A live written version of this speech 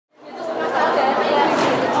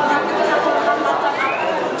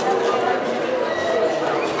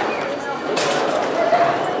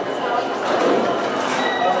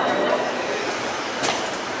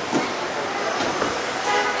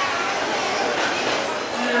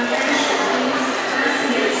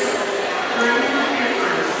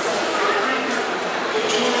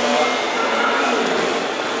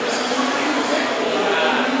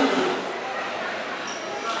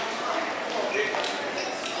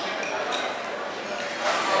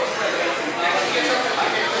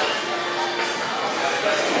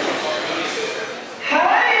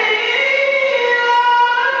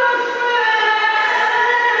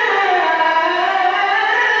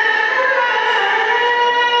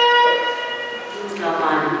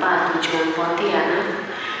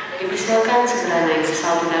silakan segera naik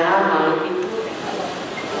pesawat udara melalui pintu.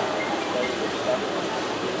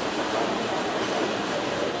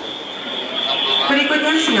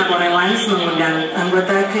 Berikutnya, Singapore Airlines mengundang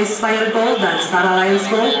anggota Krisflyer Gold dan Star Alliance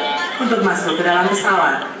Gold untuk masuk ke dalam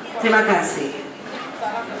pesawat. Terima kasih.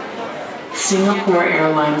 Singapore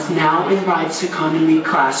Airlines now invites economy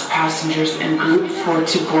class passengers in group 4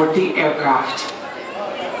 to board the aircraft.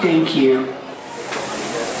 Thank you.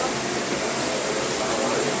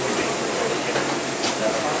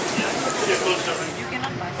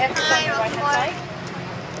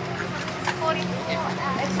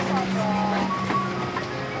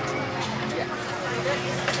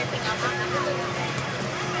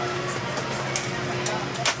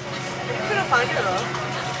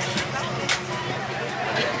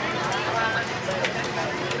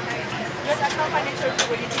 Yes, I can't find a church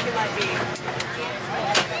where you think it might be.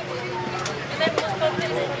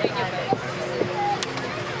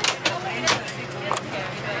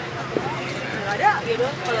 Ada gitu,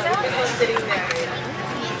 kalau people sitting there.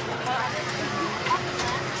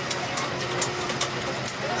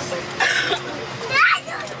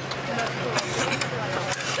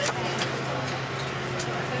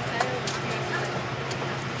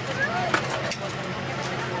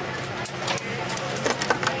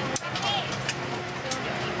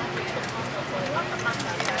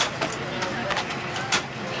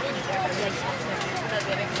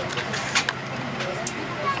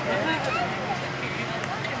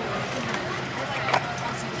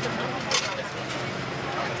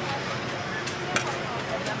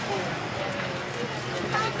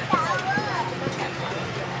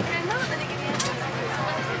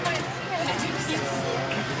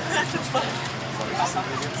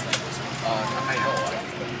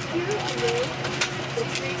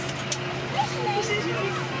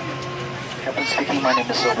 Captain speaking, my name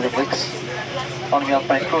is Soekarno-Hatta. On behalf of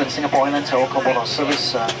my crew in Singapore Airlines, I welcome on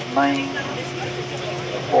service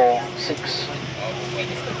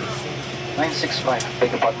 965,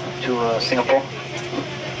 beg your pardon, to Singapore.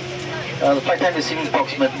 The flight time this evening is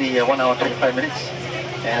approximately 1 hour 25 minutes,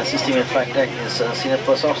 and assisting me in flight deck is Senior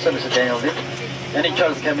First Officer, Mr. Daniel Lin, and in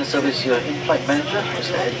charge of the cabin service, your in-flight manager,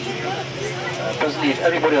 Mr. Eddie. Presently,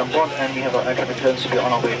 everybody on board, and we have our air traffic turns to be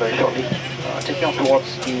on our way very shortly. Taking off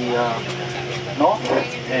towards the north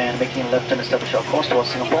and making a left and establish our course towards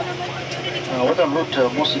Singapore. We're en route,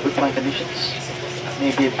 mostly good flight conditions.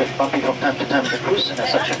 May be a bit bumpy from time to time in the cruise, and as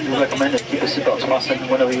such, we recommend that keep your seatbelts fastened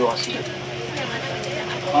whenever you are seated.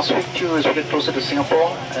 I'll speak to you as we get closer to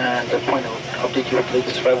Singapore, and at the point I'll update you with the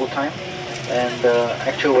latest arrival time and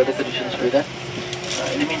actual weather conditions with that.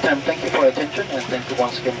 In the meantime, thank you for your attention, and thank you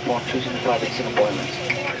once again for choosing to fly with Singapore Airlines.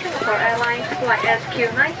 Singapore Airlines flight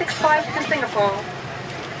SQ965 to Singapore.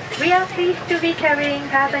 We are pleased to be carrying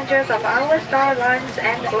passengers of our Star Alliance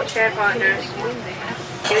and codeshare partners.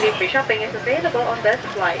 Duty-free shopping is available on this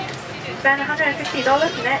flight. Spend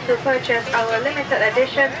 $150 net to purchase our limited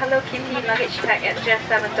edition Hello Kitty luggage tag at just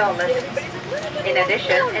 $7. In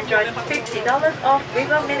addition, enjoy $50 off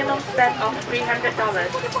with a minimum spend of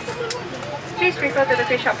 $300. Please refer to the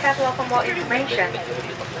free shop catalog for more information,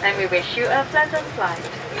 and we wish you a pleasant flight.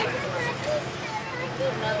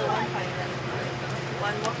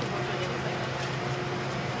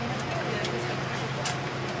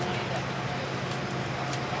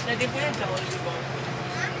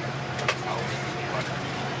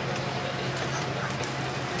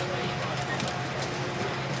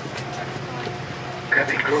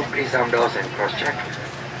 Cabin crew, please arm doors and cross-check.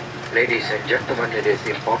 Ladies and gentlemen, it is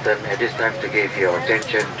important at this time to give your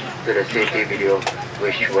attention to the safety video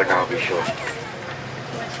which will now be shown.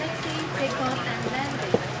 Taxi, takeoff and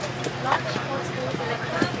landing. Launch portable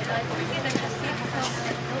electronic devices such as seatbelts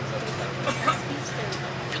and notifications must be stowed.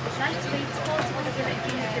 Lightweight portable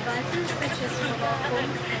electronic devices such as mobile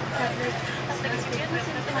phones and tablets must be put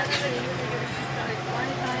in flight tray with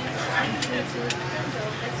Wi-Fi and Bluetooth and low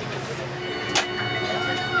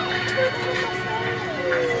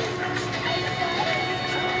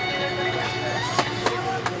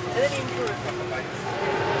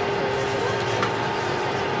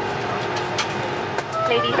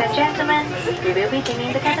Ladies and gentlemen, we will be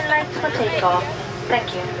dimming the cabin lights for takeoff.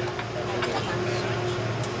 Thank you.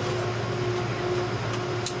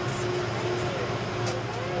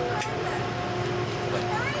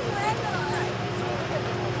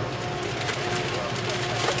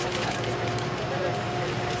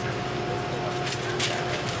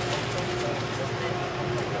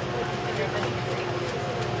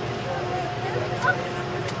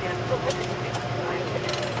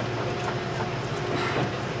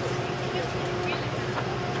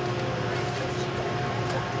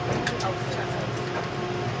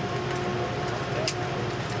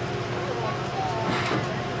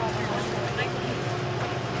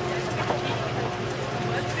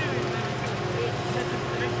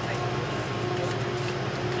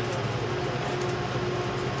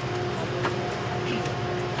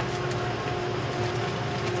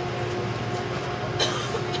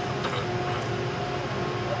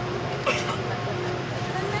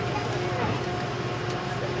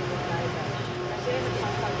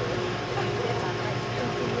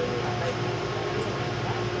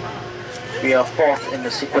 We are fourth in the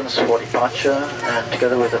sequence for departure, and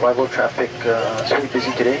together with arrival traffic, it's really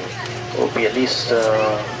busy today. It will be at least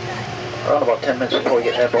around about 10 minutes before we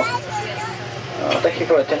get airborne. Thank you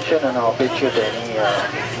for your attention, and I'll update you if there are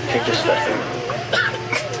any changes there.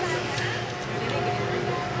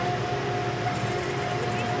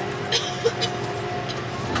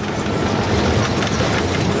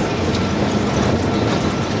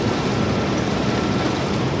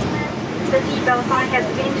 The seatbelt sign has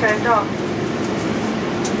been turned off.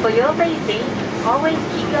 For your safety, always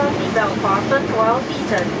keep your seatbelt fastened while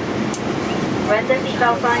seated. When the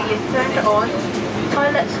seatbelt sign is turned on,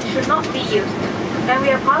 toilets should not be used, and we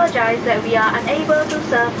apologize that we are unable to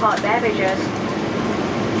serve hot beverages.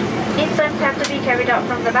 Infants have to be carried out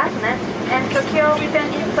from the bassinet and secured with an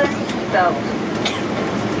infant seatbelt.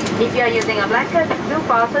 If you are using a blanket, do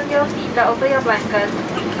fasten your seatbelt over your blanket.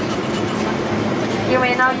 You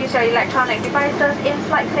may now use your electronic devices in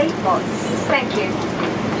flight safe mode. Thank you.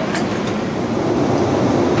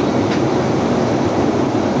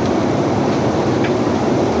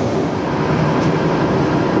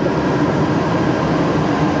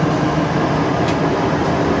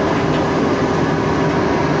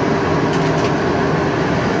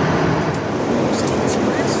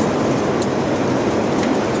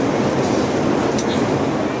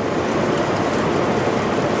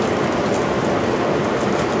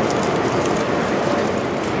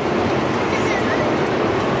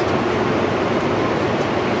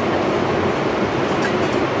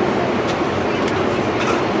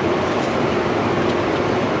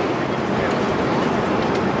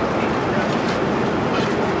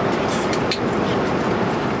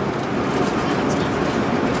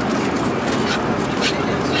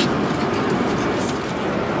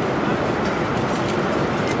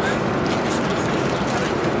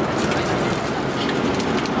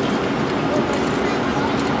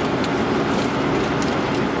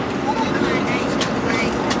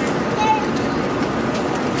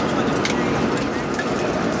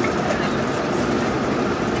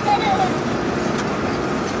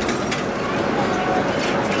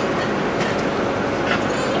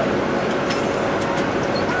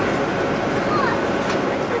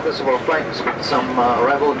 Of our flight, some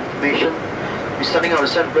arrival information. We're starting our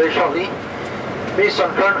descent very shortly. Based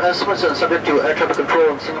on current estimates and subject to air traffic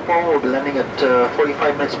control in Singapore, we'll be landing at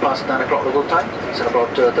 45 minutes past 9 o'clock local time. It's in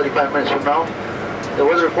about 35 minutes from now. The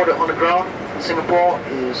weather reported on the ground in Singapore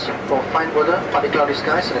is for fine weather, partly cloudy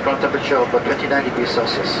skies, and a ground temperature of 29 degrees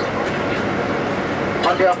Celsius.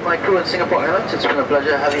 On behalf of my crew in Singapore Airlines, it's been a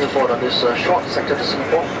pleasure having you aboard on this short sector to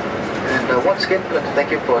Singapore. And once again, I'd like to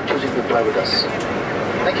thank you for choosing to fly with us.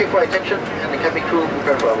 Thank you for your attention, and the cabin crew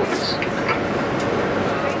prepare for our please.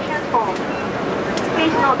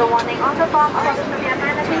 Please note the warning on the form about the severe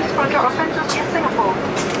penalties for drug offences in Singapore.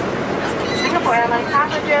 Singapore Airlines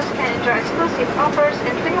passengers can enjoy exclusive offers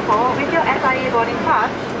in Singapore with your SIA boarding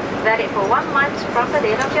pass, valid for 1 month from the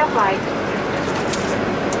date of your flight.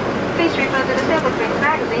 Please refer to the Silver Prince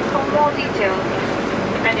magazine for more details.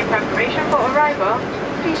 And in preparation for arrival,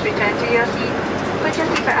 please return to your seat. Put your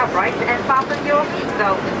seatbelt upright and fasten your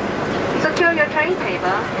seatbelt. Secure your tray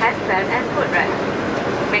table, headset and footrest.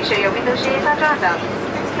 Make sure your window shades are drawn up.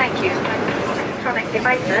 Thank you. Electronic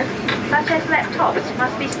devices, such as laptops,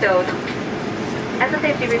 must be stowed. As a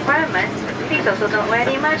safety requirement, please also note where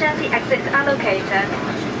the emergency exits are located.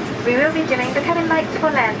 We will be dimming the cabin lights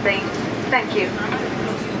for landing. Thank you.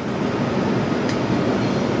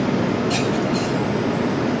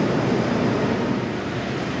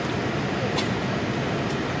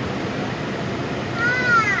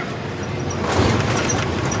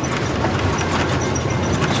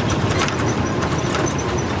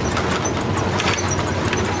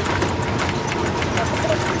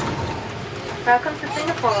 Welcome to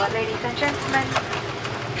Singapore, ladies and gentlemen,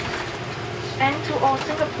 and to all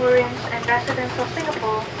Singaporeans and residents of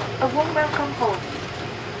Singapore, a warm welcome home.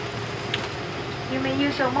 You may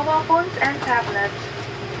use your mobile phones and tablets.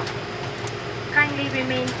 Kindly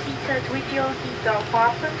remain seated with your seatbelt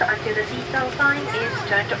fastened until the seatbelt sign is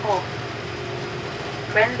turned off.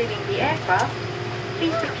 When leaving the aircraft,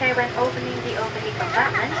 please take care when opening the overhead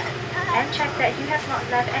compartment and check that you have not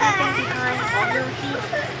left anything behind on your seat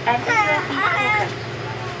and in your seat pocket.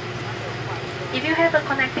 If you have a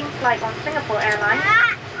connecting flight on Singapore Airlines,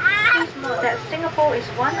 please note that Singapore is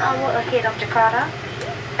 1 hour ahead of Jakarta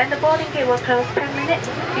and the boarding gate will close 10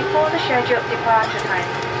 minutes before the scheduled departure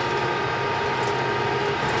time.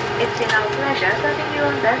 It's been our pleasure serving you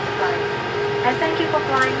on this flight, and thank you for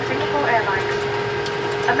flying Singapore Airlines,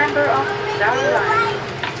 a member of Star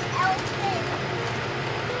Alliance.